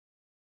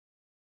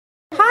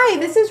Hi,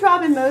 this is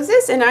Robin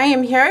Moses, and I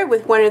am here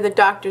with one of the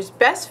doctor's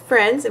best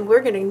friends, and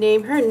we're going to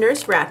name her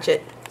Nurse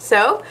Ratchet.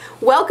 So,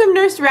 welcome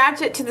Nurse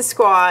Ratchet to the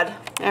squad,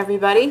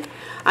 everybody.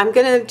 I'm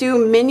going to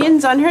do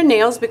minions on her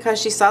nails because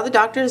she saw the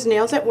doctor's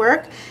nails at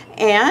work,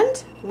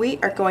 and we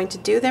are going to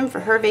do them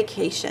for her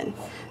vacation.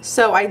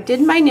 So I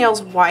did my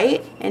nails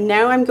white, and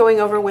now I'm going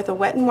over with a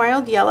Wet n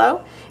Wild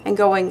yellow and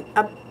going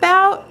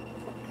about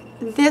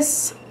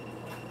this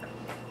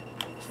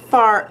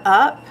far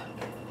up.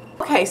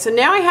 Okay, so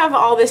now I have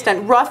all this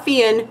done.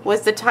 Ruffian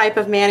was the type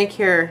of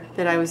manicure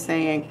that I was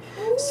saying.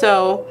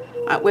 So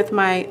with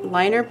my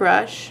liner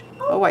brush,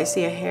 oh, I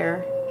see a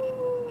hair.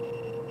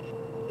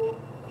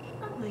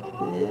 Like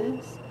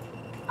this.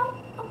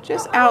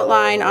 Just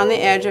outline on the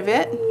edge of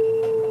it.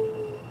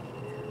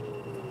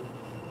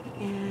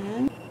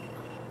 And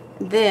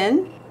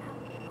then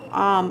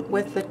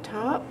with the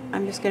top,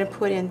 I'm just going to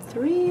put in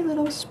 3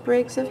 little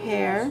sprigs of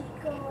hair.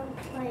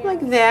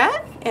 Like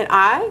that. And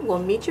I will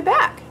meet you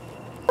back.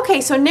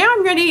 Okay, so now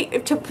I'm ready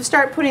to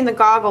start putting the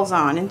goggles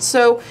on, and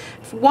so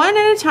one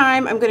at a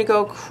time I'm going to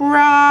go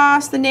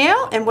across the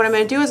nail, and what I'm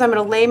going to do is I'm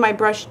going to lay my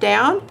brush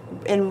down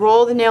and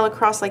roll the nail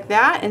across like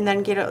that, and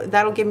then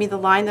that'll give me the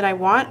line that I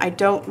want. I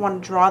don't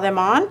want to draw them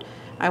on.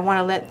 I want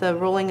to let the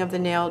rolling of the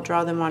nail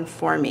draw them on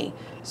for me.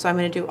 So I'm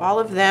going to do all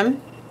of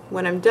them.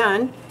 When I'm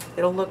done,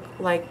 it'll look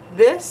like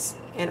this,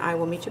 and I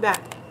will meet you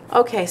back.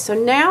 Okay, so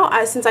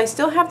now since I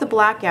still have the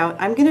black out,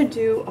 I'm going to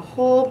do a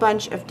whole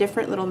bunch of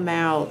different little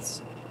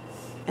mouths.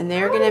 And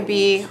they're going to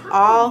be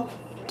all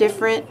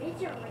different,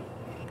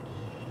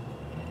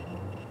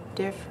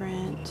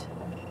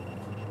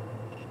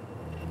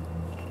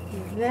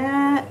 like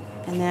that,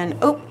 and then,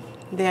 oh,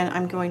 then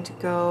I'm going to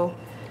go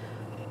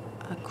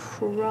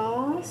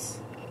across,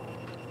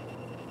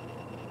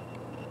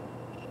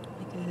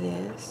 like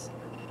this,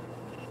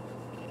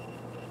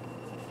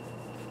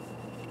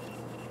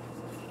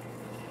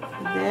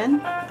 and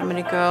then I'm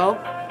going to go,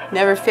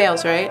 never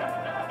fails, right?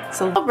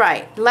 So,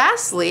 alright,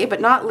 lastly,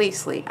 but not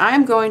leastly,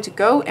 I'm going to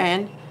go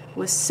in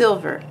with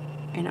silver,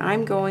 and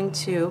I'm going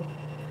to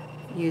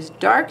use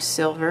dark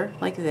silver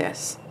like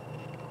this.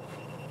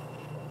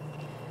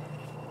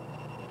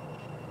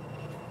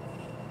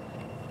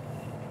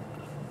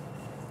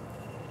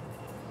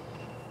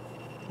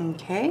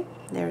 Okay,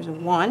 there's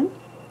one.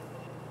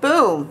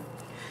 Boom!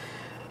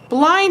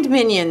 Blind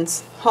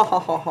minions! Ha ha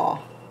ha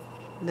ha.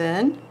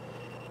 Then,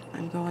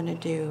 I'm going to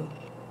do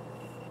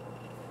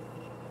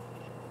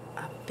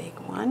big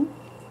one.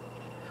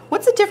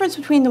 What's the difference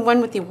between the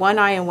one with the one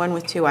eye and one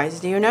with 2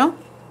 eyes? Do you know,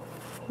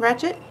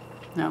 Ratchet?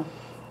 No.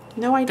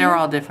 No idea? They're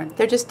all different.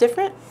 They're just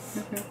different?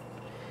 Mm-hmm.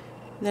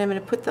 Then I'm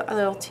going to put the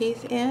little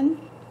teeth in.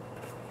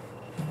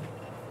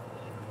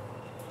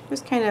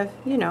 Just kind of,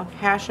 you know,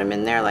 hash them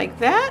in there like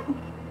that.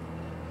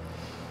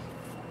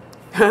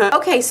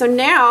 Okay, so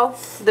now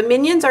the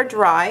minions are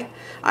dry.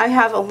 I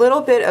have a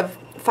little bit of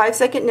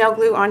 5-second nail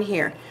glue on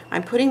here.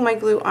 I'm putting my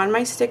glue on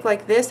my stick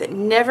like this. It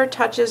never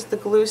touches the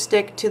glue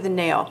stick to the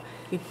nail.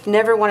 You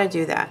never want to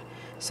do that.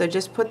 So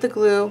just put the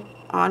glue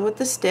on with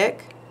the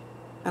stick.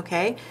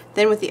 Okay.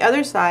 Then with the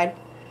other side,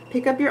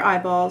 pick up your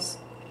eyeballs.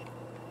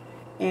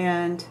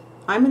 And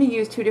I'm going to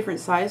use 2 different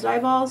sized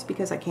eyeballs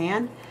because I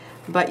can.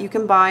 But you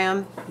can buy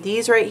them.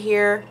 These right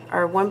here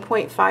are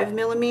 1.5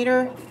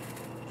 millimeter.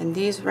 And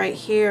these right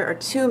here are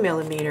 2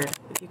 millimeter.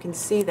 If you can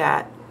see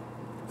that.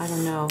 I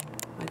don't know.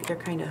 Like they're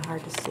kind of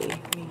hard to see.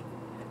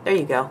 There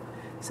you go.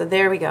 So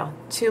there we go.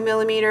 2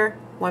 millimeter,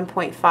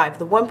 1.5.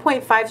 The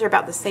 1.5s are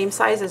about the same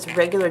size as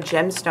regular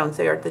gemstones.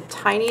 They are the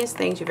tiniest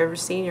things you've ever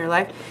seen in your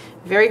life.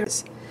 Very.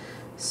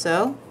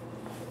 So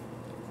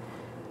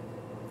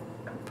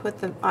put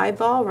the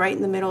eyeball right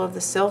in the middle of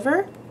the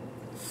silver.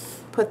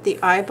 Put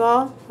the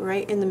eyeball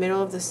right in the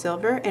middle of the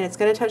silver, and it's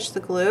going to touch the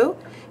glue.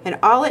 And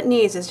all it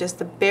needs is just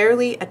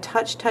barely a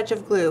touch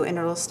of glue, and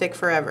it'll stick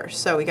forever.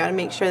 So we got to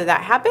make sure that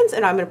that happens,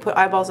 and I'm going to put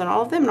eyeballs on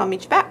all of them, and I'll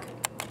meet you back.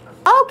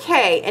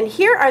 Okay, and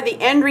here are the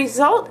end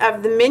result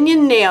of the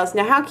minion nails.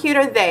 Now, how cute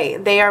are they?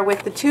 They are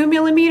with the 2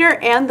 millimeter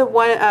and the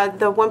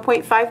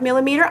 1.5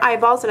 millimeter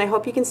eyeballs, and I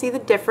hope you can see the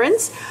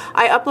difference.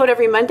 I upload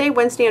every Monday,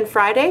 Wednesday, and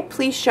Friday.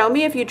 Please show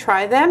me if you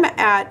try them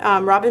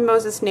at Robin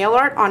Moses Nail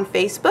Art on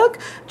Facebook.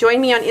 Join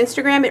me on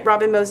Instagram at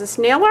Robin Moses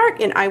Nail Art,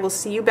 and I will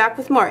see you back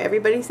with more.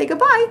 Everybody say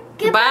goodbye.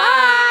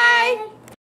 Goodbye.